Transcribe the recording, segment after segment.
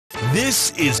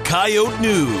This is Coyote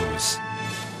News.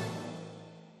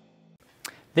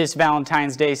 This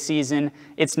Valentine's Day season,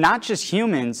 it's not just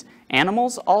humans,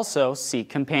 animals also seek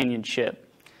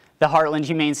companionship. The Heartland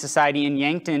Humane Society in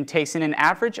Yankton takes in an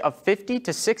average of 50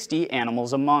 to 60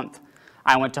 animals a month.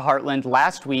 I went to Heartland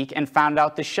last week and found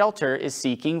out the shelter is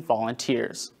seeking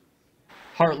volunteers.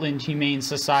 Heartland Humane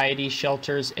Society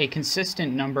shelters a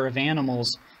consistent number of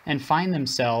animals and find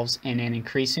themselves in an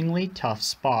increasingly tough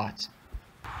spot.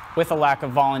 With a lack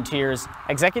of volunteers,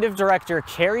 Executive Director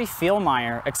Carrie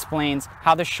Fielmeyer explains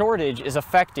how the shortage is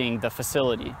affecting the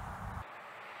facility.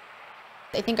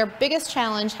 I think our biggest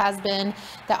challenge has been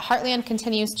that Heartland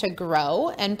continues to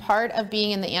grow, and part of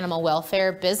being in the animal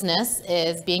welfare business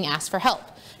is being asked for help,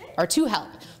 or to help.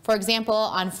 For example,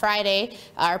 on Friday,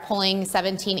 are pulling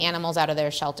 17 animals out of their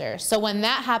shelter. So when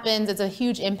that happens, it's a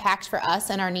huge impact for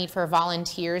us, and our need for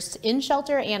volunteers in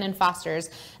shelter and in fosters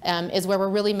is where we're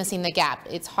really missing the gap.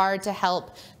 It's hard to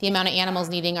help the amount of animals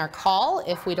needing our call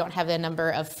if we don't have the number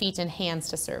of feet and hands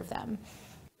to serve them.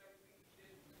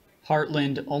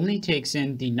 Heartland only takes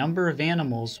in the number of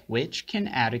animals which can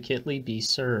adequately be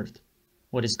served,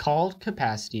 what is called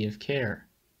capacity of care.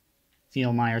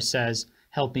 Fielmeyer says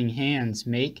helping hands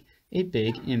make a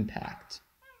big impact.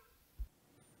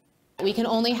 We can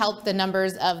only help the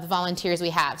numbers of the volunteers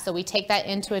we have, so we take that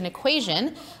into an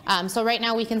equation. So right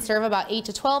now we can serve about 8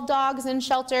 to 12 dogs in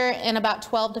shelter and about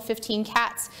 12 to 15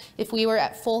 cats. If we were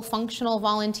at full functional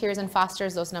volunteers and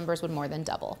fosters, those numbers would more than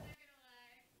double.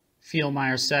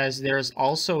 Fielmeyer says there is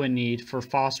also a need for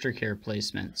foster care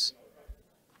placements.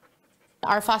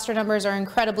 Our foster numbers are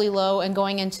incredibly low, and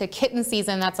going into kitten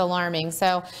season, that's alarming.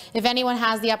 So if anyone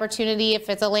has the opportunity, if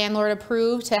it's a landlord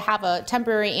approved, to have a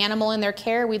temporary animal in their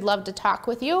care, we'd love to talk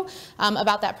with you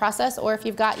about that process. Or if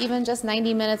you've got even just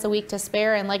 90 minutes a week to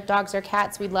spare and like dogs or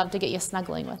cats, we'd love to get you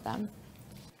snuggling with them.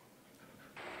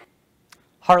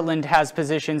 Heartland has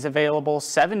positions available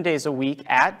 7 days a week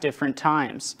at different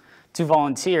times. To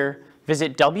volunteer,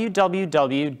 visit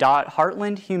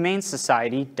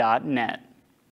www.heartlandhumanesociety.net.